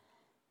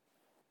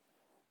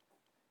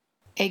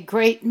A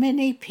great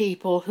many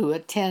people who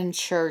attend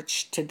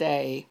church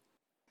today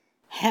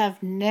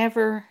have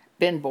never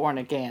been born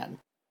again.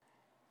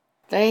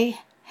 They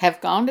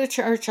have gone to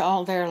church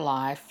all their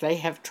life. They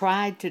have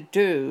tried to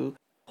do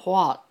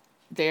what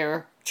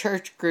their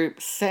church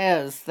group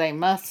says they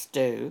must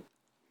do.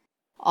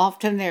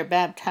 Often they're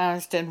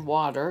baptized in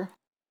water.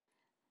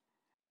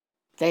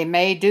 They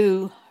may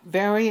do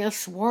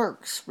various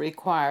works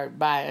required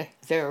by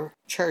their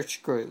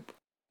church group,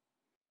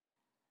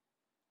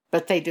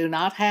 but they do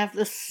not have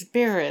the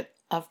Spirit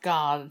of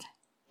God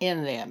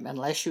in them.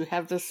 Unless you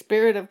have the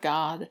Spirit of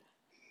God,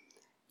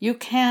 you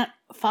can't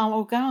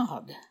follow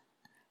God.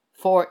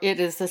 For it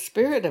is the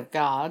Spirit of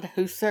God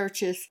who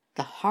searches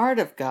the heart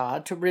of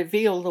God to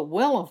reveal the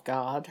will of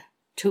God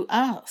to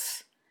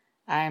us.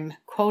 I'm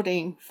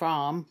quoting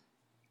from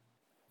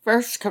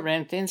 1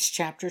 Corinthians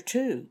chapter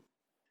 2.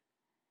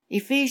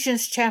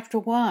 Ephesians chapter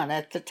 1,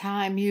 at the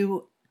time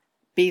you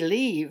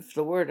believe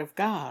the Word of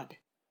God,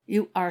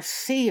 you are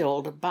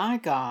sealed by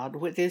God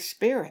with His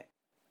Spirit,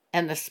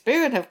 and the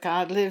Spirit of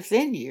God lives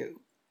in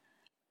you.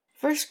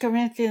 1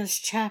 Corinthians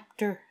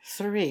chapter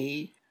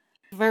 3,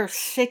 verse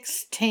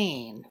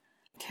 16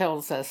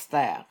 tells us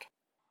that.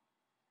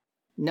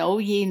 Know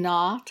ye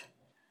not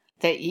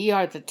that ye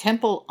are the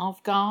temple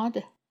of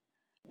God,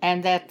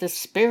 and that the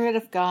Spirit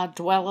of God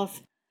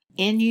dwelleth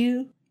in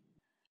you?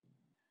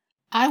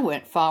 I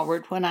went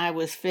forward when I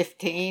was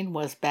 15,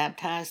 was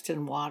baptized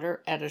in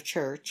water at a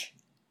church,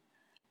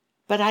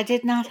 but I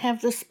did not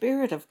have the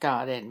Spirit of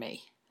God in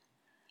me.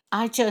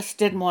 I just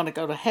didn't want to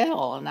go to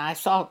hell, and I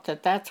thought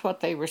that that's what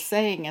they were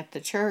saying at the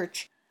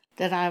church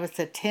that I was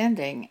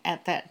attending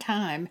at that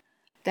time,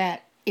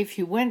 that if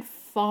you went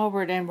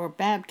forward and were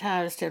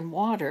baptized in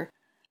water,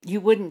 you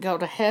wouldn't go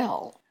to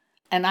hell,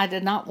 and I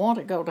did not want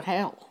to go to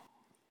hell.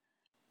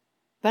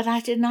 But I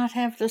did not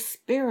have the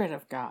Spirit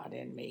of God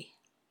in me.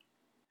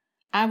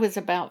 I was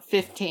about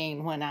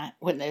 15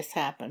 when this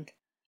happened.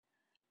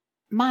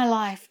 My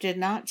life did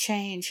not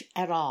change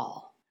at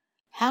all.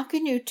 How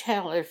can you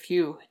tell if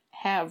you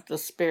have the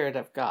Spirit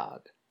of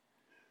God?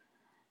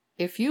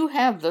 If you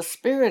have the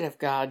Spirit of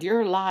God,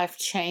 your life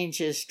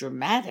changes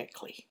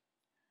dramatically.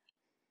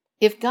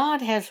 If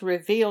God has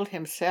revealed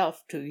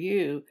Himself to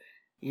you,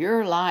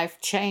 your life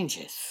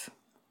changes.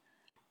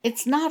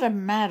 It's not a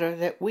matter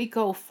that we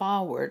go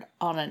forward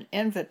on an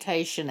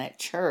invitation at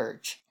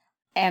church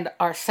and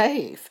are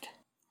saved.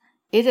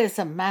 It is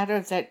a matter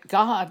that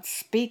God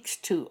speaks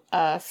to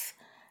us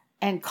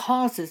and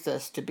causes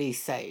us to be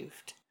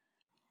saved.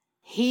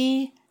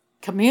 He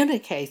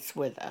communicates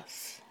with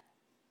us.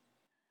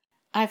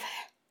 I've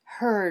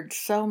heard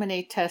so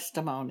many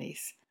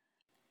testimonies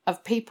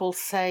of people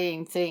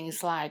saying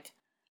things like,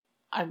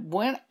 I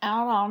went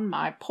out on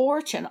my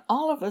porch and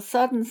all of a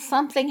sudden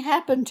something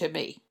happened to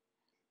me.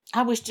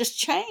 I was just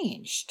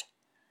changed.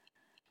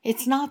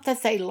 It's not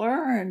that they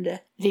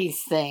learned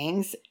these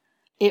things.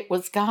 It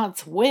was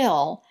God's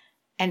will,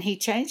 and He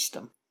changed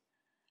them.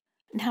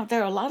 Now,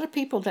 there are a lot of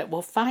people that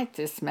will fight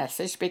this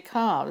message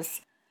because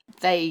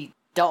they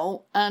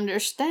don't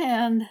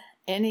understand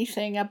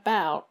anything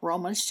about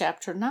Romans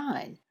chapter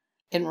 9.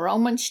 In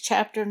Romans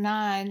chapter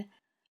 9,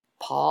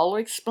 Paul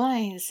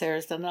explains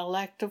there's an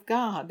elect of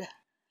God.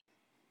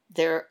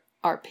 There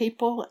are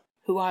people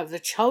who are the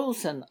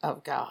chosen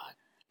of God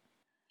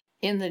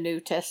in the New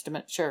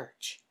Testament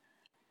church.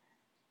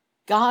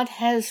 God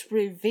has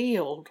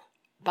revealed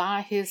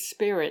by His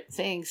Spirit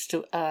things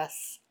to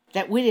us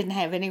that we didn't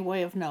have any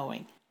way of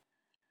knowing.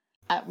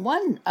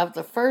 One of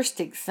the first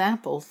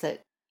examples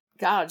that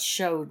God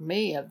showed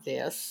me of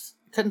this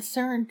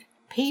concerned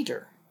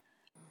Peter.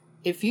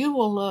 If you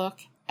will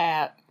look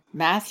at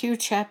Matthew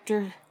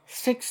chapter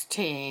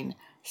 16,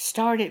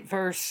 start at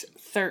verse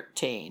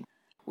 13,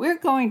 we're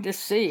going to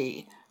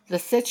see the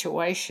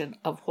situation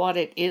of what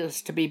it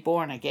is to be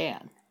born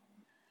again.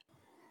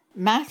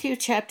 Matthew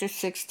chapter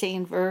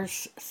 16,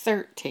 verse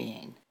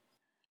 13.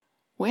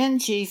 When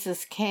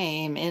Jesus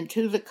came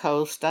into the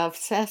coast of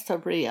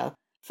Caesarea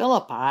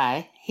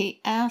Philippi, He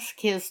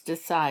asked His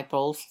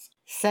disciples,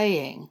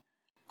 saying,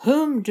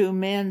 Whom do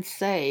men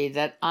say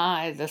that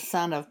I, the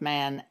Son of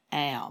Man,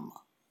 am?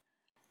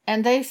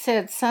 And they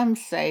said, Some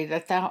say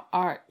that thou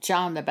art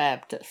John the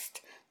Baptist,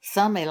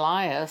 some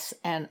Elias,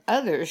 and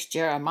others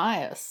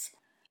Jeremias,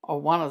 or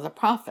one of the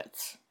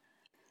prophets.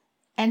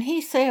 And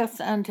He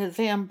saith unto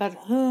them,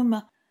 But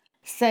whom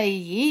say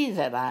ye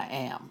that I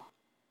am?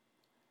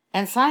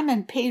 And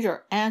Simon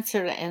Peter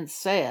answered and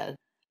said,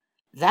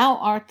 Thou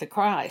art the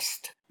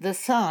Christ, the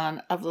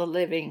Son of the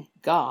living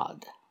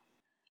God.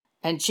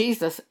 And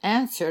Jesus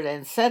answered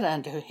and said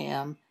unto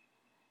him,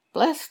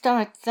 Blessed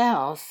art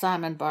thou,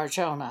 Simon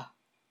Bar-Jonah,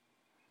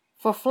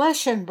 for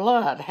flesh and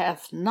blood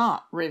hath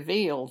not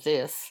revealed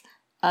this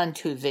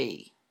unto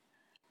thee,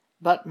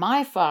 but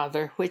my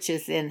Father which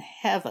is in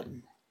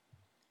heaven.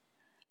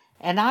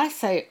 And I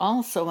say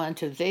also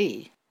unto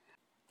thee,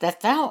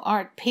 that thou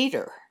art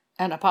Peter,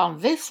 and upon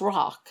this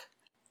rock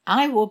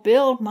I will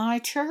build my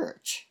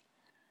church,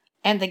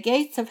 and the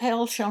gates of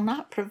hell shall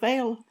not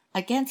prevail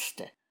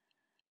against it.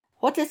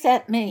 What does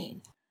that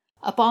mean?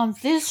 Upon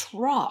this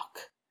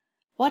rock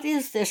What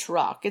is this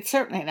rock? It's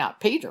certainly not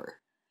Peter.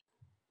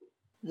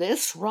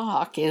 This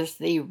rock is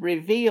the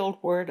revealed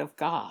Word of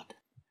God.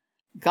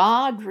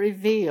 God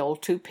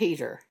revealed to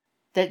Peter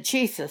that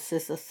Jesus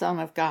is the Son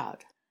of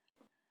God.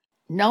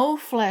 No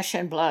flesh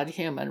and blood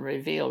human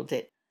revealed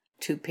it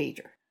to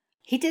Peter.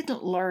 He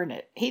didn't learn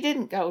it. He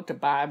didn't go to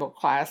Bible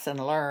class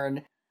and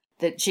learn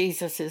that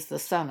Jesus is the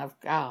Son of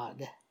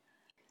God.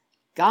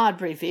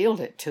 God revealed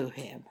it to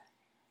him.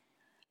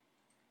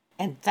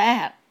 And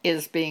that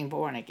is being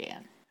born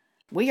again.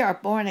 We are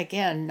born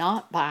again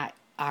not by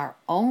our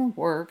own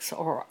works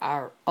or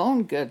our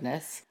own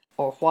goodness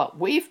or what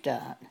we've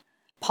done.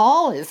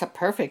 Paul is a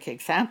perfect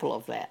example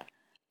of that.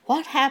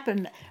 What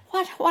happened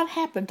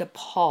to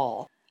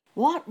Paul?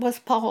 What was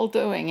Paul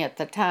doing at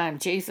the time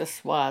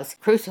Jesus was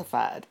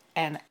crucified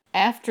and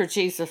after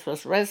Jesus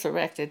was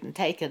resurrected and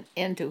taken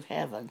into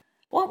heaven?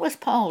 What was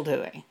Paul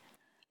doing?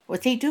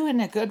 Was he doing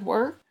a good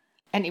work?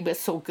 And he was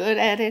so good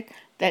at it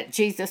that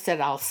Jesus said,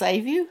 I'll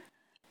save you?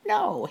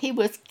 No, he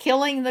was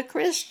killing the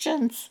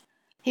Christians.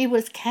 He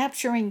was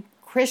capturing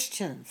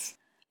Christians.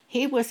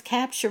 He was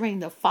capturing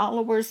the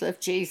followers of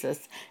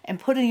Jesus and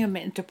putting them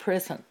into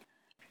prison.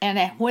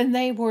 And when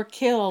they were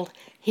killed,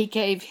 he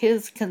gave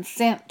his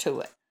consent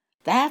to it.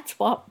 That's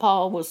what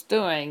Paul was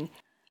doing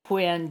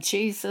when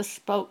Jesus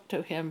spoke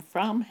to him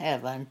from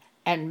heaven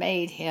and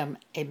made him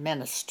a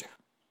minister.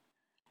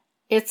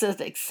 It's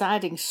an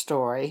exciting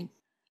story.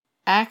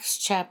 Acts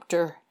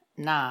chapter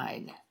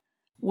 9.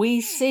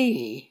 We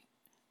see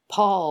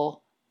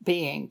Paul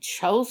being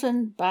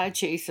chosen by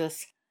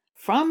Jesus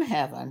from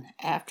heaven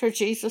after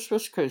Jesus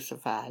was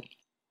crucified.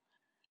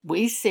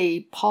 We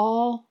see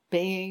Paul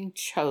being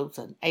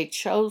chosen, a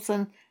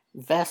chosen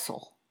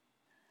vessel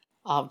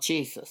of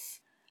Jesus,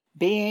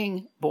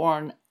 being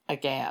born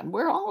again.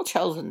 We're all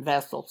chosen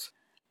vessels.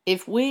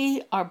 If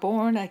we are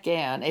born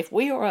again, if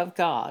we are of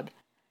God,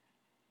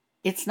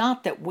 it's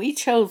not that we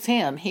chose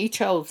him, he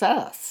chose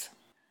us.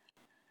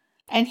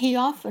 And he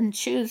often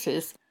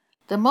chooses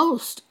the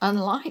most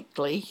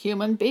unlikely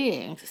human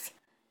beings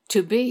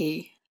to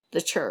be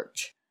the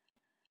church.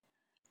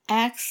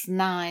 Acts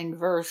 9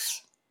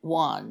 verse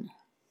 1.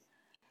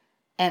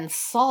 And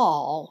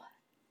Saul,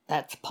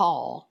 that's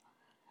Paul,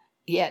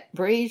 yet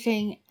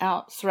breathing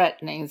out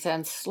threatenings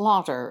and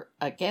slaughter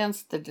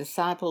against the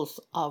disciples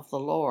of the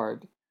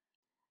Lord,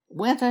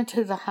 went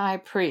unto the high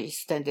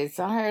priest and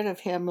desired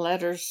of him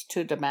letters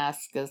to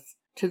Damascus,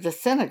 to the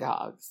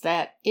synagogues,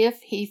 that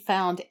if he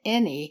found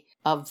any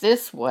of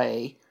this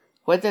way,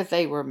 whether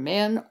they were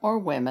men or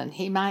women,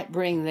 he might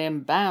bring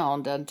them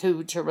bound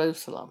unto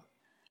Jerusalem.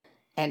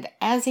 And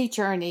as he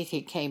journeyed,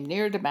 he came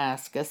near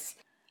Damascus,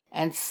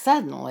 and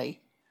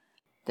suddenly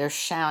there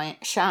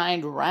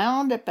shined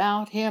round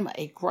about him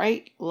a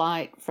great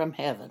light from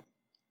heaven.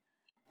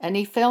 And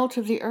he fell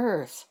to the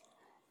earth,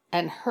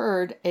 and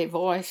heard a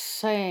voice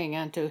saying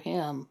unto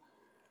him,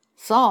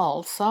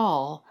 Saul,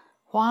 Saul,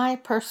 why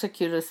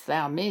persecutest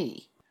thou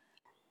me?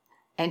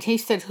 And he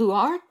said, Who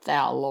art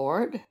thou,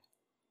 Lord?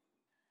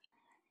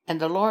 And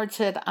the Lord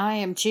said, I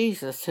am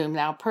Jesus, whom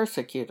thou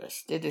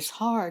persecutest. It is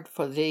hard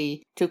for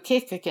thee to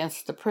kick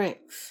against the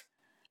pricks.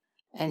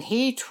 And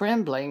he,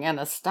 trembling and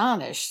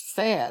astonished,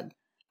 said,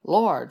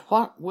 Lord,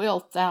 what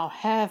wilt thou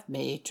have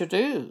me to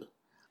do?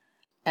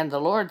 And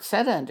the Lord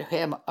said unto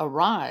him,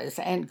 Arise,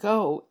 and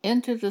go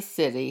into the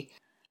city,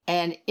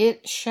 and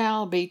it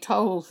shall be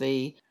told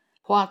thee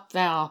what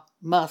thou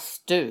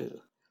must do.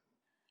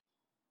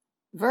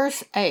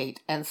 Verse 8,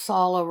 And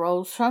Saul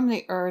arose from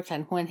the earth,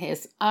 and when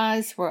his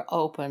eyes were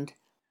opened,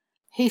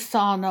 he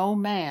saw no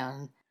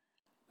man,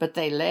 but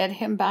they led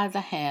him by the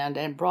hand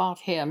and brought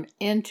him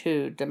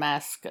into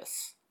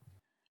Damascus.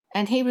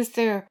 And he was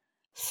there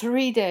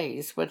 3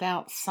 days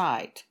without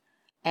sight,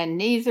 and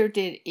neither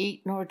did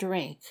eat nor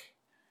drink.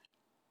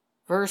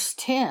 Verse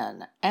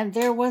 10, And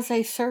there was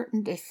a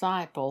certain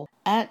disciple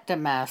at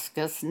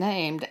Damascus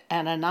named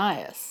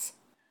Ananias.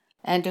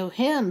 And to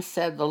him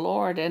said the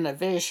Lord in a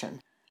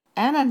vision,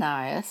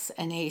 Ananias,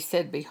 and he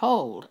said,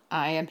 Behold,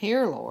 I am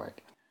here,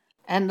 Lord.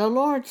 And the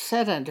Lord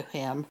said unto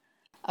him,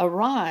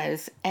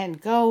 Arise,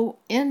 and go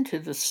into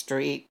the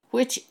street,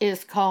 which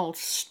is called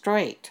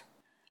Straight,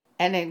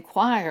 and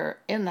inquire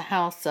in the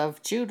house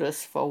of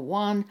Judas for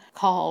one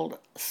called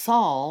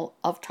Saul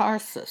of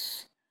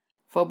Tarsus.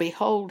 For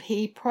behold,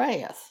 he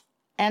prayeth,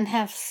 and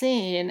hath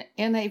seen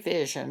in a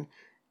vision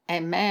a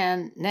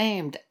man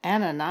named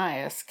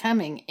Ananias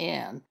coming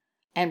in,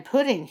 and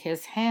putting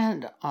his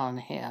hand on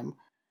him,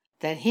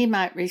 that he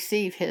might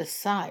receive his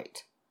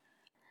sight.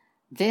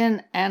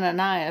 Then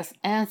Ananias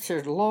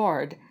answered,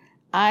 Lord,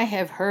 I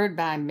have heard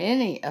by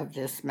many of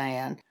this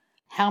man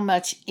how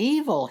much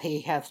evil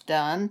he hath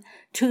done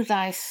to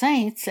thy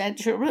saints at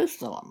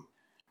Jerusalem.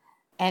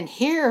 And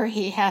here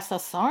he hath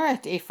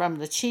authority from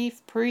the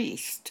chief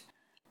priest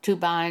to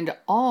bind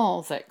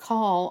all that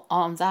call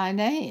on thy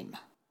name.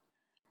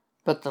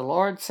 But the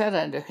Lord said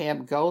unto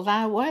him, Go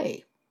thy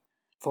way,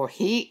 for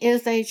he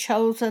is a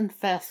chosen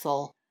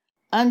vessel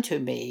unto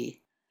me,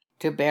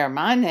 to bear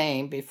my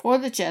name before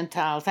the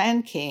Gentiles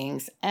and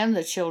kings and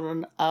the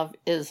children of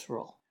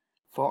Israel.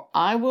 For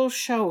I will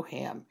show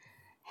him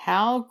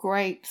how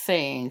great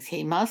things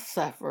he must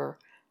suffer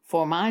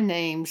for my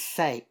name's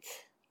sake.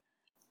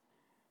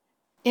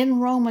 In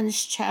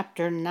Romans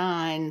chapter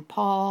 9,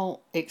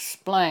 Paul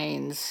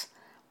explains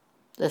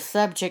the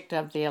subject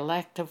of the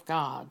elect of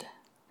God.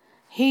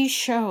 He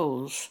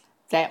shows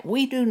that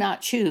we do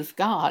not choose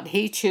God,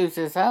 he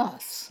chooses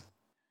us.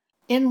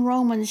 In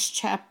Romans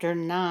chapter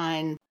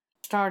 9,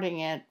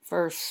 starting at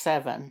verse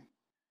 7,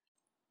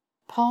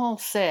 Paul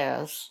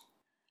says,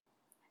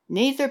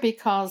 "Neither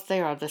because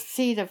they are the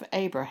seed of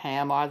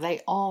Abraham are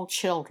they all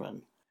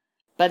children,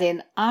 but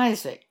in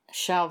Isaac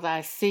shall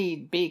thy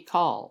seed be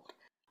called.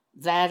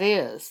 That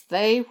is,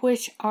 they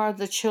which are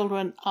the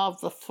children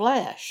of the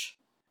flesh.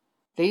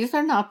 These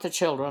are not the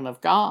children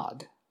of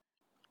God."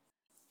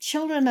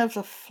 Children of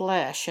the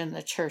flesh in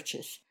the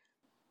churches.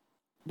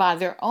 By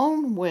their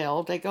own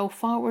will, they go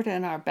forward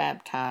and are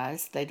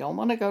baptized. They don't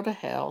want to go to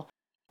hell.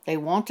 They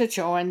want to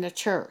join the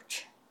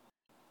church.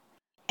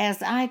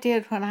 As I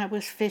did when I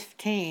was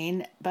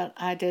 15, but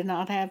I did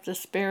not have the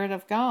Spirit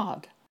of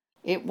God.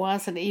 It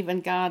wasn't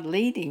even God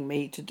leading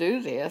me to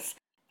do this.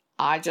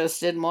 I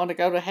just didn't want to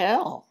go to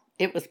hell.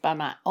 It was by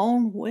my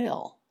own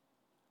will.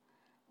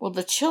 Well,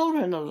 the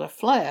children of the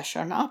flesh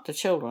are not the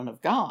children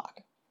of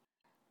God,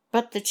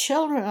 but the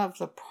children of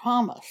the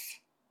promise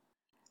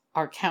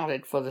are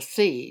counted for the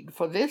seed,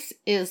 for this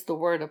is the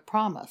word of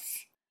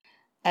promise.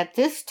 At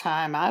this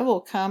time I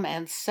will come,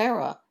 and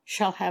Sarah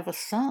shall have a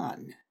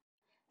son.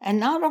 And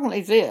not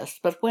only this,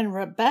 but when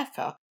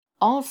Rebekah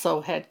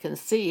also had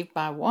conceived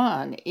by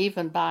one,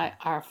 even by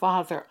our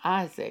father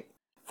Isaac,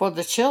 for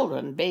the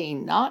children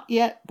being not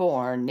yet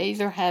born,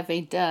 neither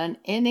having done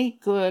any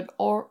good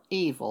or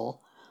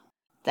evil,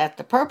 that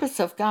the purpose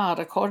of God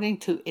according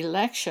to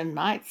election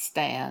might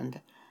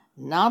stand,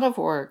 not of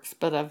works,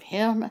 but of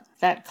him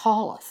that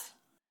calleth.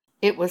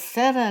 It was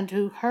said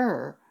unto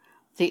her,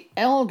 The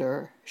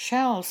elder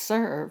shall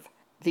serve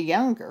the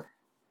younger.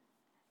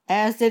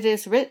 As it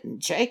is written,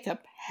 Jacob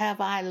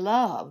have I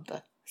loved,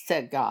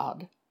 said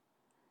God,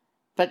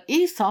 but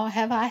Esau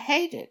have I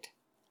hated.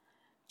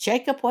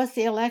 Jacob was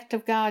the elect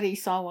of God,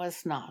 Esau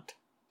was not.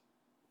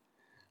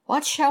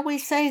 What shall we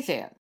say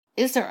then?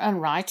 Is there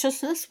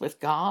unrighteousness with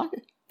God?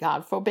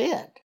 God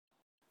forbid.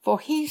 For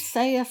he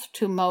saith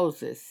to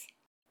Moses,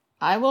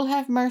 I will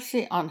have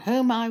mercy on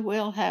whom I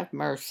will have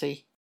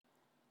mercy,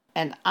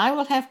 and I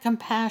will have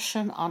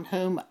compassion on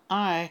whom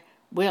I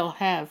will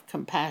have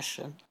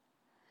compassion.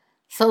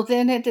 So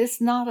then it is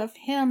not of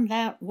him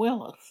that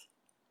willeth,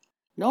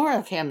 nor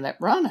of him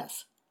that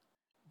runneth,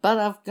 but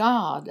of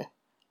God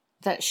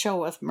that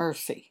showeth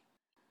mercy.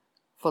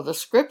 For the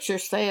Scripture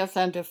saith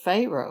unto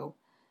Pharaoh,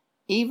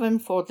 Even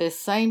for this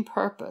same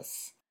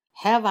purpose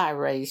have I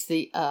raised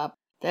thee up,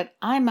 that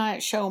I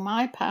might show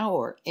my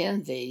power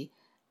in thee,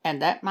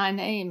 and that my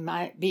name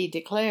might be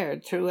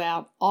declared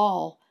throughout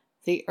all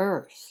the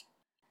earth.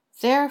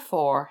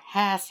 Therefore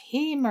hath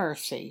he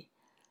mercy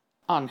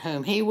on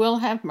whom he will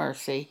have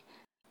mercy,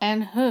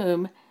 and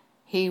whom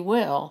he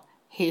will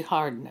he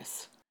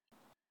hardeneth.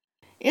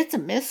 It's a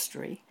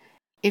mystery.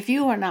 If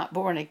you are not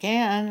born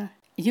again,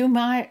 you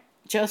might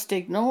just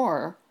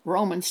ignore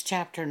Romans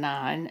chapter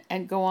 9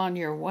 and go on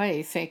your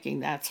way thinking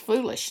that's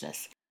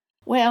foolishness.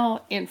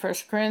 Well, in 1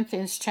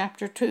 Corinthians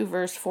chapter 2,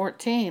 verse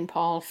 14,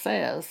 Paul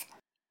says,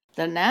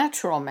 The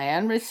natural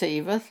man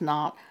receiveth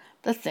not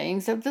the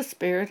things of the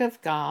Spirit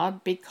of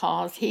God,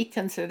 because he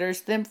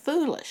considers them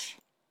foolish.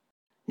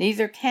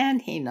 Neither can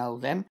he know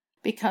them,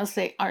 because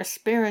they are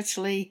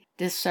spiritually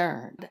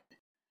discerned.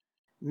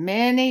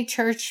 Many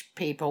church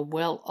people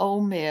will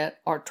omit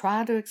or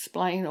try to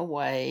explain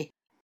away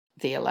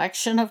the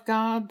election of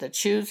God, the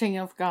choosing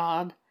of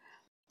God,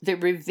 the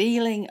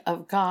revealing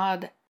of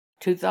God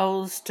to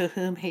those to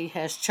whom he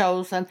has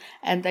chosen,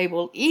 and they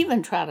will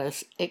even try to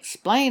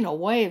explain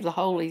away the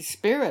Holy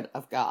Spirit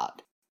of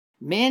God.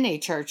 Many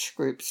church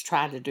groups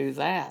try to do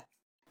that.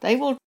 They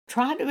will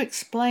try to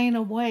explain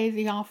away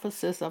the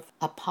offices of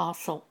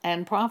apostle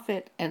and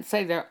prophet and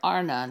say there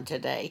are none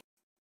today.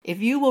 If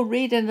you will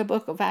read in the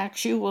book of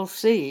Acts, you will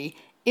see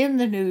in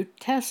the New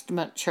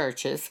Testament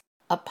churches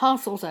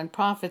apostles and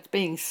prophets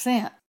being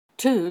sent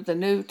to the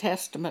New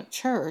Testament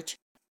church.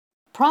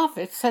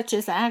 Prophets such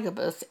as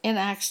Agabus in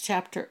Acts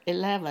chapter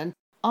 11,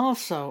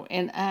 also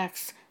in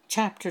Acts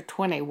chapter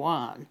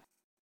 21.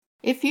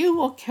 If you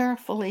will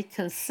carefully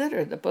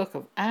consider the book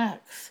of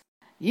Acts,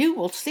 you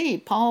will see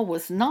Paul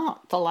was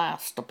not the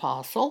last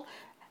apostle.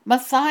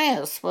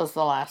 Matthias was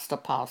the last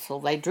apostle.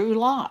 They drew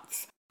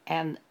lots,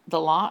 and the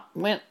lot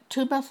went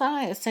to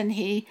Matthias, and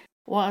he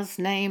was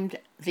named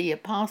the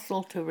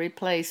apostle to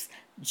replace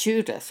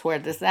Judas. Where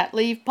does that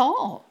leave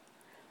Paul?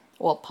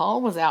 Well,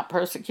 Paul was out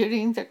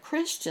persecuting the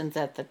Christians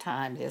at the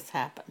time this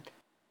happened.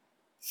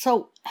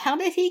 So how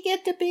did he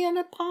get to be an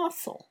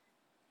apostle?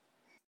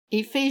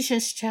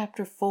 Ephesians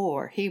chapter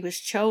 4, he was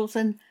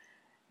chosen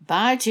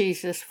by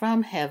Jesus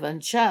from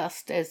heaven,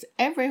 just as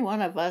every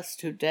one of us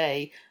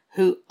today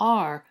who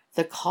are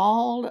the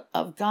called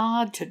of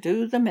God to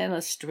do the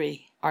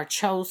ministry are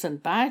chosen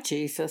by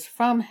Jesus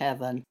from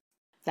heaven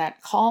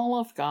that call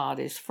of God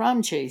is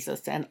from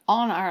Jesus and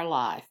on our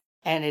life,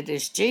 and it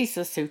is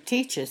Jesus who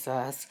teaches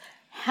us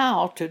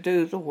how to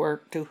do the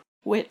work to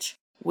which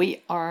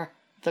we are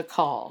the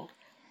called.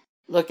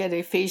 Look at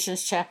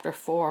Ephesians chapter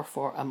 4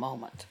 for a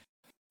moment.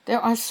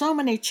 There are so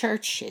many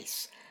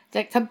churches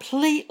that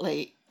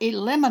completely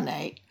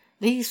eliminate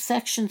these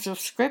sections of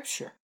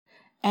Scripture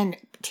and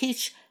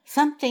teach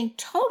something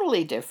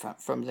totally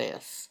different from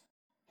this.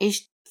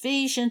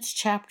 Ephesians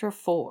chapter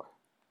 4.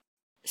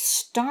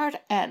 Start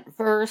at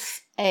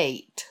verse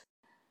 8.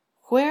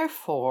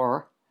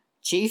 Wherefore,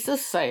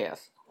 Jesus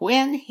saith,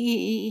 when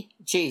he,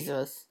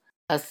 Jesus,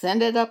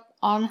 ascended up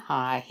on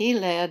high, he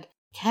led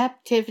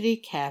captivity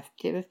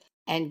captive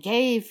and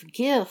gave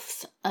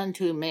gifts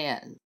unto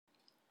men.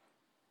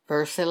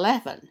 Verse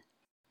 11.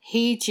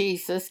 He,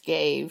 Jesus,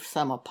 gave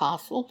some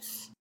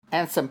apostles,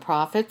 and some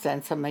prophets,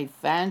 and some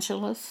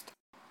evangelists,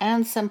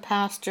 and some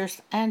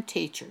pastors and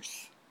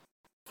teachers,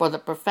 for the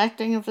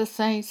perfecting of the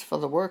saints, for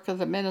the work of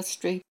the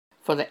ministry,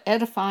 for the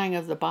edifying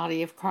of the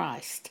body of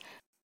Christ.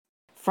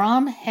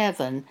 From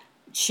heaven,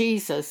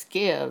 Jesus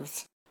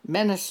gives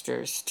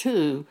ministers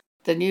to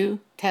the New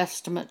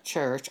Testament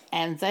church,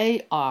 and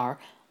they are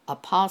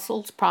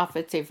apostles,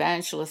 prophets,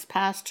 evangelists,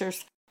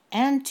 pastors,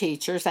 and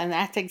teachers, and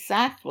that's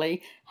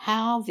exactly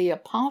how the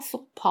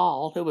Apostle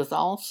Paul, who was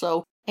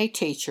also a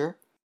teacher,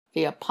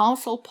 the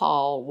Apostle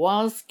Paul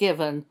was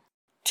given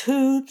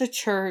to the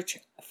church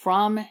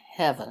from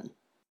heaven.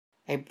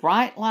 A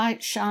bright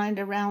light shined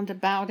around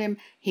about him.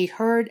 He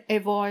heard a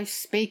voice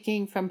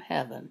speaking from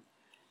heaven.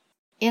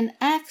 In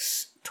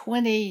Acts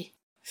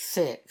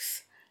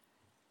 26,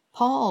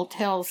 Paul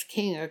tells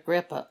King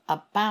Agrippa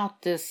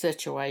about this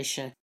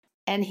situation,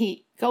 and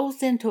he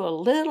goes into a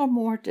little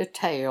more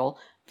detail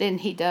than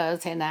he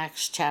does in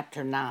Acts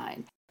chapter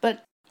 9.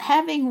 But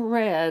having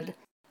read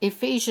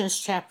Ephesians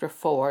chapter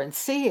 4 and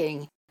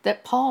seeing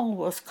that Paul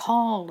was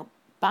called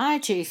by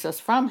Jesus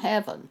from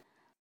heaven,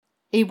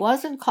 he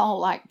wasn't called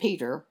like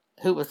Peter,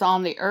 who was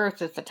on the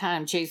earth at the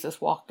time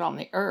Jesus walked on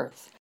the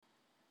earth.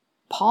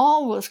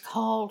 Paul was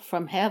called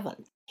from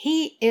heaven.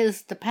 He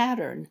is the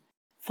pattern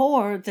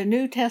for the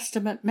New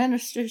Testament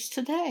ministers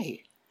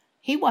today.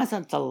 He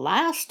wasn't the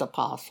last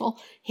apostle.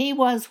 He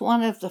was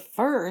one of the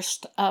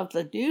first of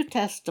the New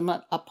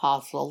Testament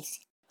apostles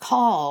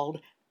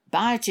called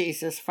by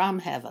Jesus from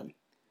heaven.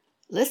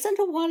 Listen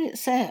to what it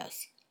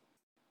says.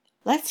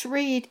 Let's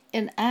read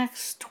in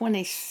Acts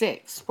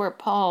 26, where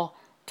Paul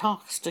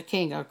talks to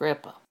King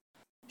Agrippa.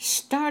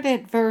 Start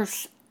at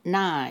verse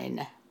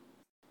 9.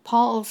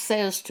 Paul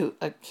says to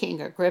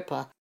King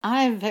Agrippa,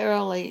 I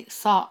verily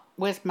thought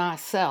with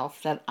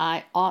myself that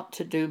I ought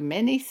to do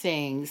many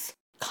things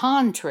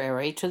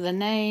contrary to the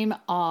name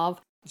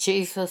of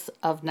Jesus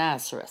of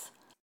Nazareth,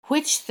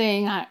 which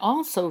thing I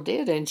also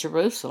did in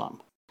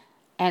Jerusalem.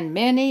 And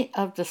many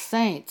of the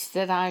saints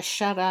did I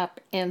shut up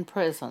in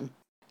prison,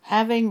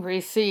 having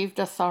received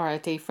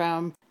authority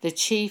from the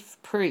chief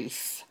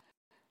priests.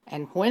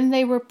 And when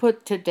they were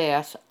put to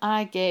death,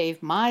 I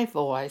gave my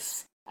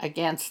voice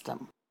against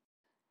them.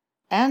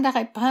 And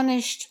I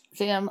punished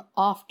them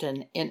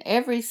often in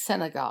every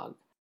synagogue,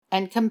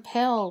 and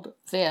compelled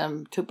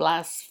them to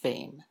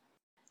blaspheme.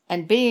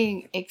 And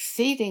being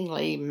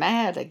exceedingly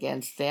mad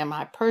against them,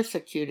 I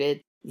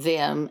persecuted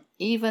them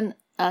even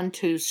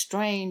unto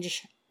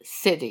strange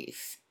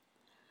cities.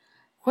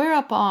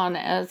 Whereupon,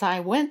 as I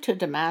went to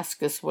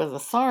Damascus with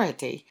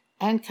authority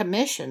and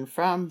commission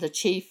from the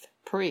chief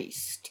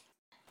priest,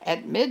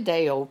 at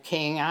midday, O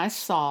king, I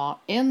saw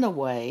in the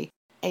way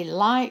a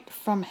light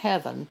from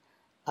heaven,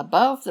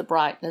 above the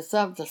brightness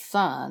of the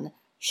sun,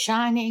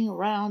 shining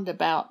round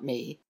about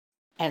me,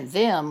 and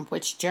them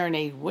which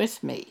journeyed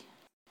with me.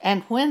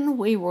 And when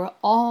we were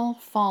all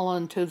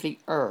fallen to the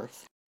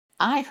earth,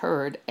 I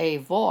heard a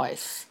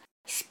voice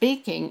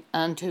speaking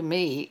unto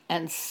me,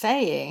 and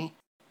saying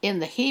in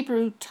the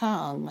Hebrew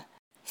tongue,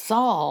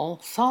 Saul,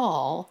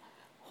 Saul,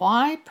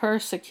 why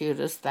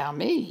persecutest thou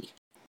me?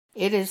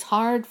 It is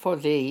hard for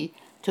thee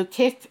to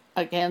kick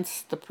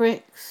against the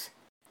pricks.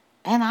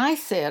 And I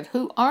said,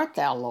 Who art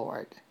thou,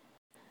 Lord?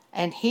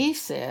 And he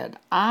said,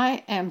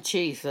 I am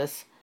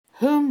Jesus,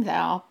 whom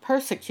thou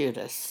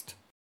persecutest.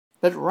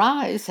 But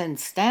rise and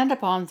stand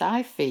upon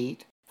thy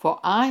feet, for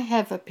I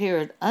have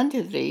appeared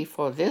unto thee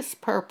for this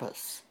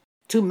purpose,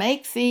 to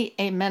make thee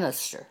a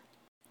minister,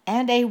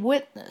 and a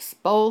witness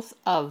both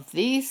of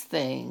these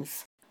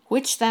things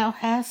which thou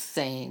hast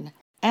seen,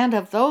 and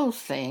of those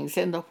things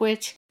in the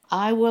which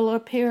I will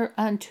appear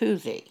unto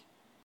thee,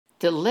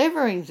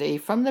 delivering thee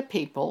from the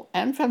people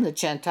and from the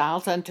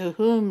Gentiles, unto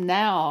whom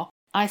now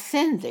I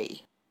send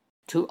thee,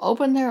 to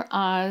open their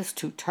eyes,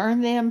 to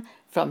turn them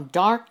from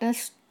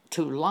darkness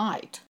to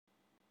light,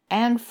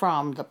 and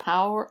from the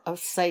power of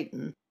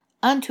Satan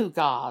unto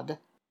God,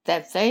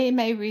 that they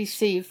may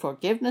receive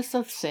forgiveness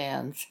of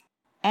sins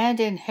and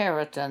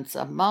inheritance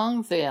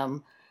among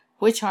them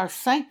which are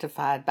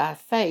sanctified by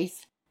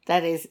faith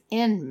that is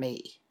in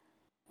me.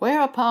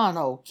 Whereupon,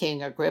 O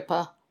King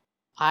Agrippa,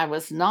 I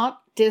was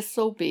not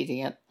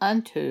disobedient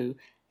unto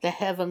the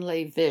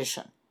heavenly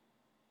vision.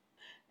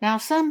 Now,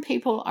 some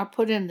people are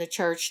put in the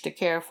church to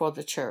care for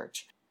the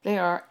church. They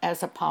are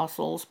as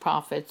apostles,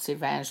 prophets,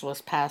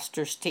 evangelists,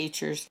 pastors,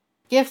 teachers,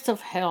 gifts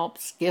of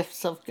helps,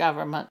 gifts of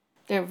government.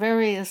 There are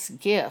various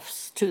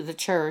gifts to the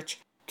church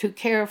to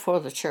care for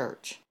the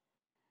church.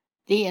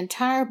 The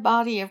entire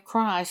body of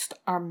Christ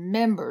are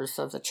members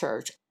of the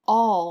church,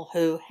 all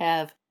who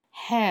have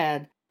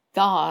had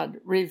God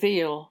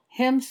reveal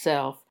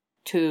Himself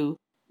to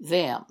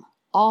them,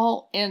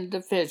 all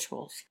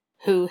individuals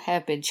who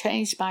have been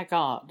changed by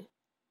God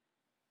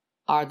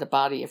are the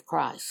body of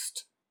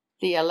Christ,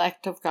 the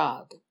elect of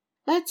God.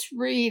 Let's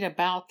read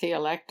about the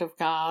elect of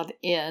God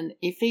in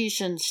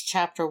Ephesians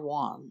chapter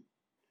 1.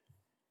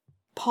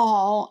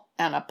 Paul,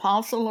 an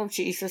apostle of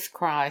Jesus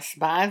Christ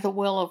by the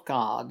will of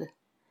God,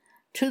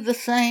 to the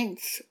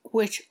saints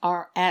which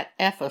are at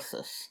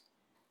Ephesus,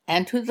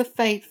 and to the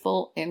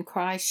faithful in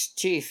Christ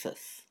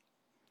Jesus.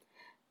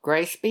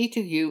 Grace be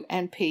to you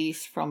and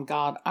peace from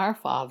God our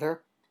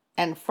Father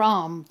and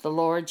from the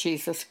Lord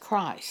Jesus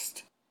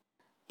Christ.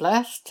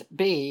 Blessed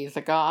be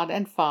the God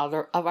and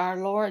Father of our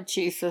Lord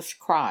Jesus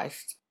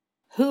Christ,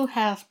 who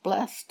hath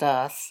blessed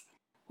us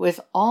with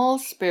all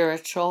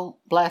spiritual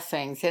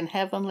blessings in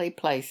heavenly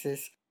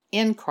places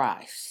in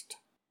Christ,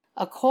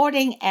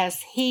 according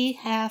as He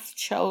hath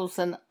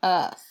chosen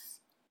us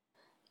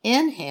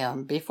in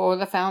Him before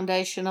the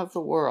foundation of the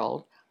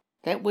world,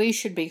 that we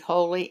should be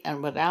holy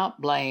and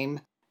without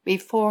blame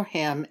before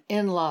Him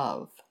in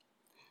love,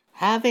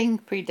 having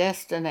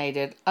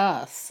predestinated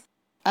us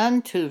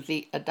unto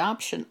the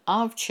adoption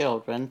of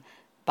children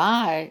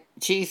by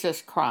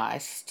Jesus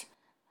Christ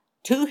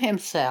to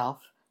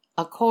Himself,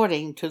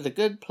 according to the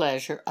good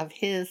pleasure of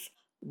His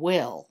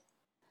will,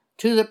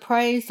 to the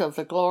praise of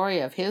the glory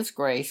of His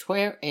grace,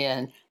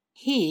 wherein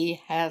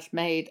He hath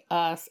made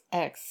us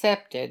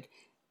accepted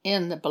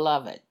in the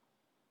Beloved,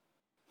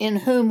 in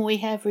whom we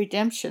have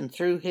redemption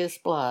through His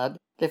blood,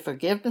 the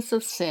forgiveness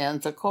of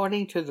sins,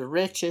 according to the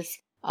riches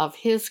of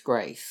His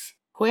grace,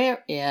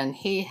 wherein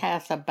He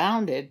hath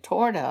abounded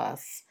toward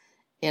us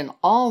in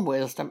all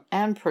wisdom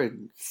and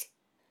prudence,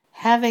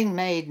 having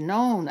made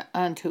known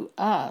unto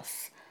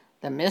us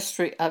the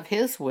mystery of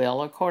His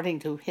will, according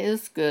to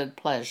His good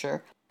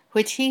pleasure,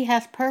 which He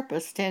hath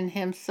purposed in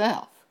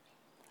Himself,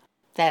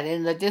 that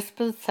in the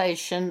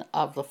dispensation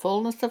of the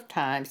fullness of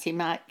times He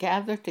might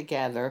gather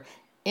together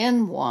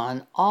in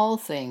one all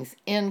things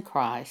in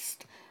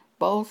Christ,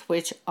 both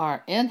which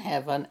are in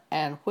heaven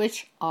and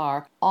which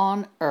are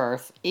on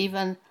earth,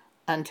 even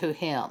unto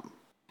Him,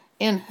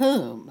 in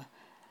whom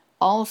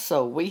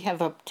also we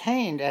have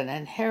obtained an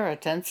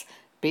inheritance,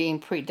 being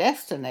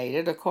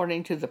predestinated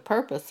according to the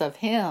purpose of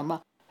Him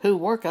who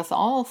worketh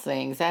all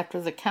things after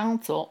the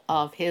counsel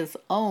of His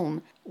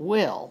own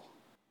will,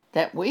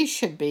 that we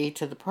should be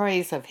to the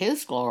praise of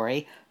His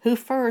glory, who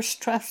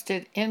first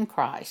trusted in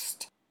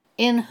Christ,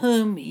 in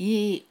whom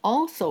ye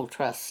also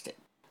trusted.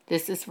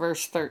 This is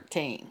verse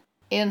 13.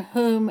 In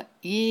whom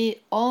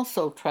ye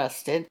also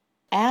trusted,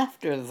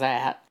 after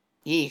that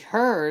ye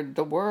heard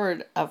the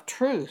word of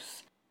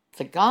truth,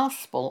 the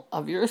gospel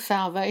of your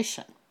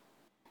salvation,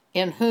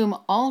 in whom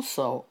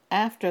also,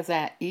 after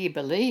that ye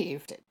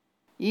believed,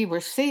 ye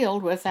were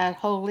sealed with that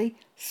Holy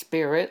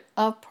Spirit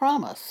of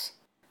promise,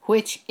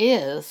 which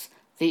is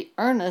the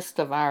earnest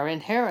of our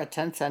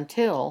inheritance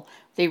until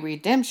the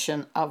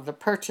redemption of the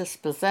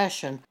purchased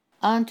possession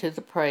unto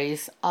the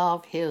praise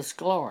of His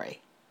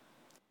glory,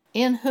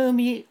 in whom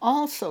ye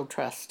also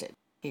trusted,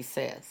 he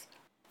says,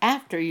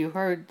 after you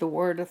heard the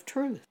word of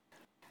truth.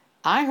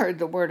 I heard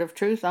the word of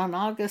truth on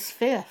August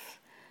 5th,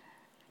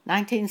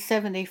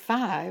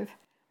 1975.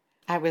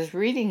 I was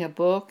reading a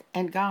book,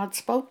 and God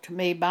spoke to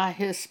me by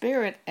His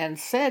Spirit and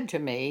said to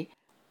me,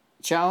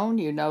 Joan,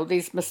 you know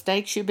these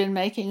mistakes you've been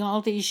making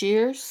all these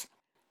years?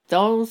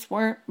 Those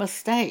weren't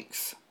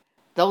mistakes.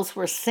 Those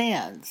were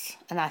sins.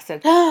 And I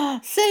said,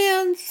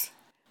 sins!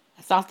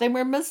 I thought they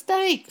were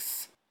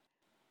mistakes.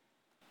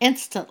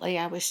 Instantly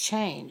I was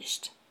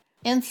changed.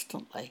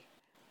 Instantly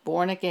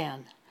born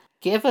again,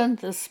 given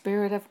the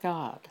Spirit of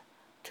God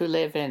to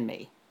live in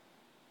me.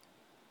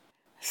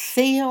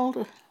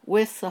 Sealed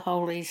with the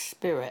Holy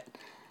Spirit,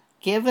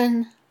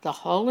 given the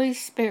Holy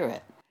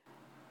Spirit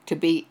to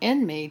be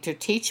in me, to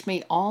teach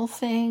me all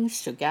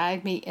things, to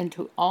guide me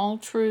into all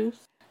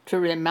truth, to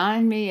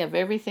remind me of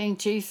everything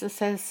Jesus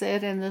has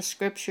said in the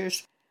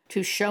Scriptures,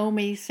 to show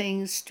me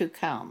things to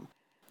come.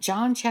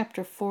 John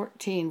chapter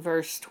 14,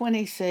 verse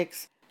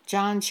 26,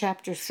 John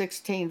chapter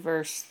 16,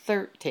 verse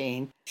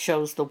 13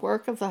 shows the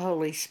work of the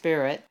Holy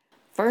Spirit.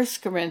 1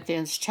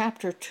 Corinthians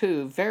chapter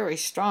 2 very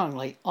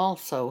strongly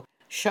also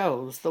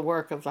shows the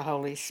work of the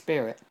Holy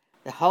Spirit.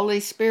 The Holy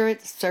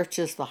Spirit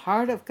searches the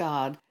heart of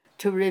God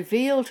to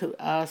reveal to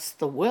us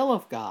the will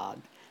of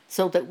God,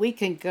 so that we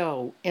can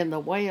go in the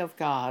way of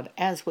God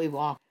as we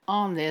walk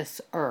on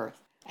this earth.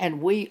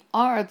 And we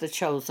are the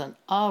chosen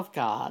of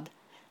God,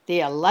 the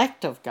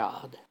elect of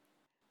God.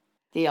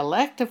 The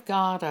elect of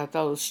God are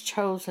those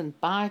chosen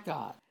by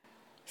God.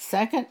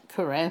 2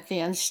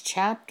 Corinthians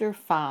chapter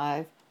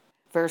 5,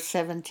 verse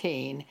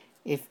 17,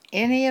 if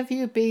any of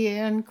you be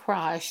in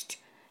Christ,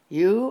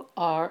 You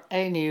are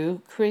a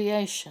new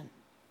creation.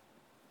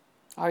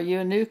 Are you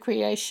a new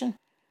creation?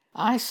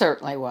 I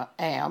certainly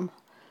am.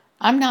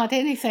 I'm not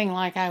anything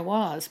like I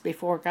was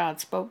before God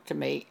spoke to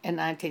me in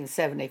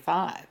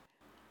 1975.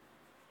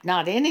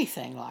 Not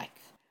anything like.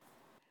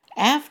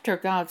 After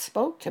God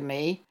spoke to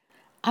me,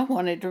 I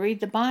wanted to read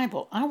the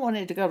Bible. I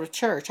wanted to go to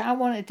church. I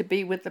wanted to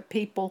be with the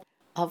people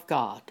of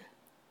God.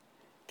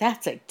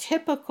 That's a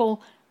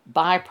typical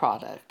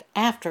byproduct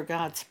after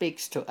God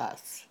speaks to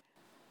us.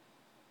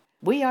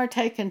 We are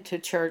taken to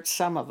church,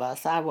 some of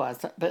us, I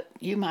wasn't, but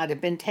you might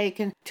have been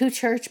taken to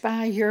church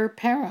by your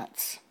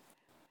parents.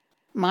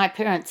 My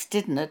parents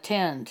didn't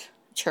attend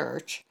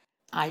church.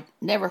 I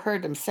never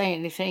heard them say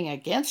anything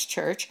against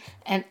church,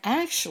 and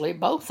actually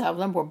both of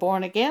them were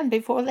born again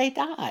before they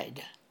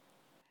died.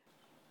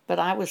 But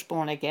I was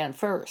born again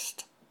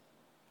first.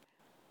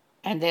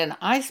 And then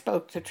I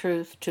spoke the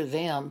truth to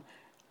them,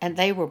 and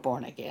they were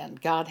born again.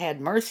 God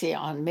had mercy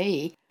on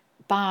me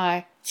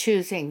by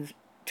choosing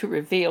to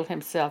reveal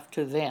himself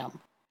to them.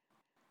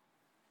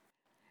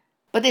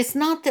 But it's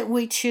not that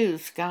we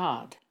choose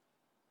God.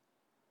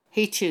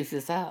 He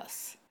chooses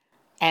us.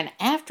 And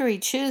after he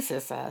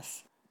chooses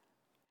us,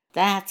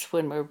 that's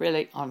when we're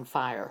really on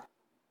fire.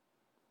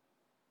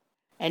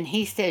 And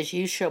he says,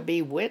 you shall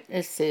be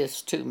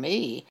witnesses to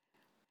me.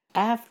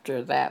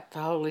 After that, the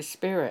Holy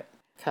Spirit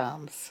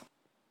comes.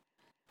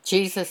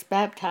 Jesus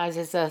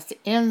baptizes us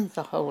in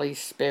the Holy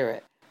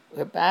Spirit.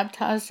 We're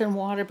baptized in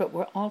water, but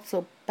we're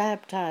also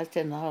baptized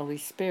in the Holy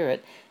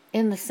Spirit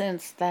in the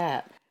sense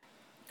that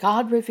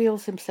God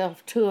reveals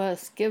himself to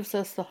us, gives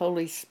us the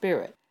Holy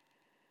Spirit.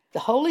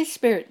 The Holy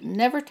Spirit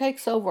never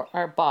takes over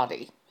our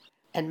body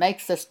and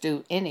makes us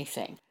do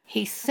anything.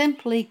 He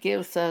simply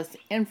gives us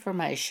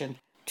information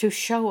to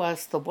show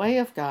us the way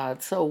of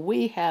God so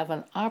we have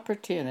an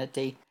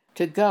opportunity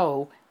to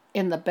go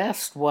in the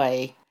best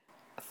way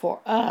for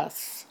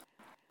us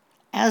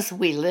as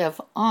we live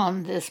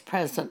on this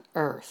present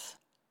earth.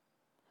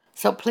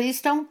 So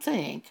please don't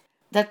think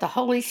that the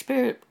Holy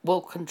Spirit will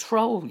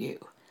control you.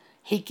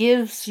 He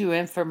gives you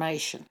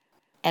information,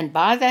 and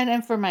by that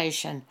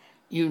information,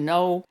 you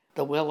know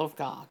the will of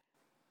God.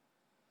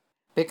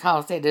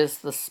 Because it is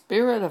the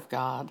Spirit of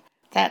God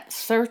that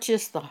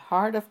searches the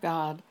heart of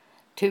God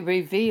to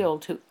reveal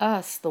to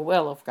us the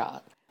will of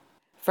God.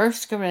 1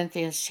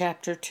 Corinthians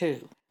chapter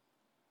 2.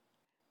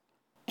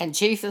 And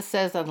Jesus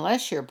says,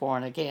 unless you're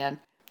born again,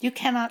 you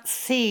cannot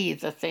see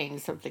the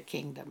things of the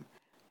kingdom.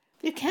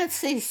 You can't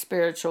see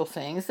spiritual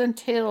things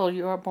until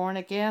you are born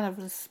again of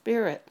the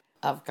Spirit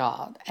of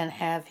God and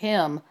have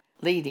him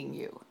leading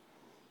you.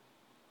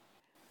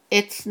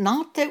 It's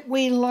not that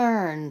we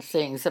learn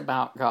things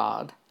about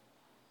God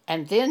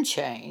and then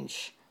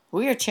change.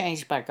 We are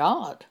changed by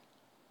God.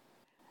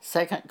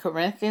 2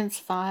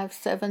 Corinthians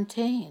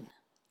 5:17.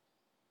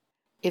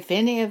 If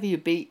any of you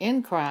be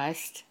in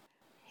Christ,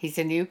 he's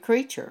a new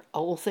creature.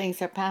 Old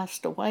things are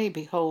passed away.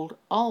 Behold,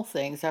 all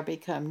things are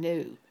become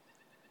new.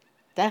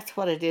 That's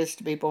what it is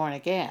to be born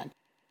again.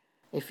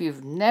 If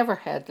you've never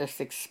had this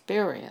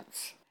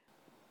experience,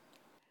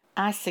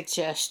 I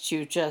suggest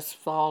you just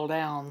fall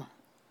down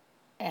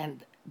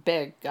and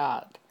beg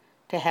God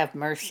to have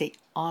mercy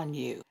on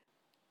you.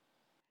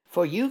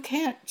 For you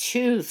can't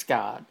choose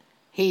God.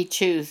 He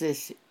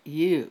chooses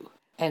you.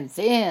 And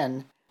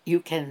then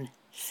you can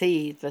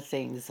see the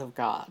things of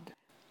God.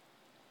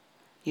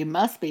 You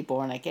must be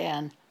born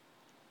again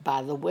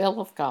by the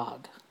will of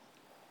God.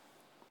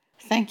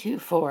 Thank you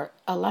for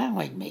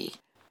allowing me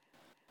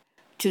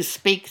to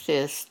speak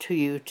this to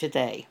you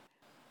today.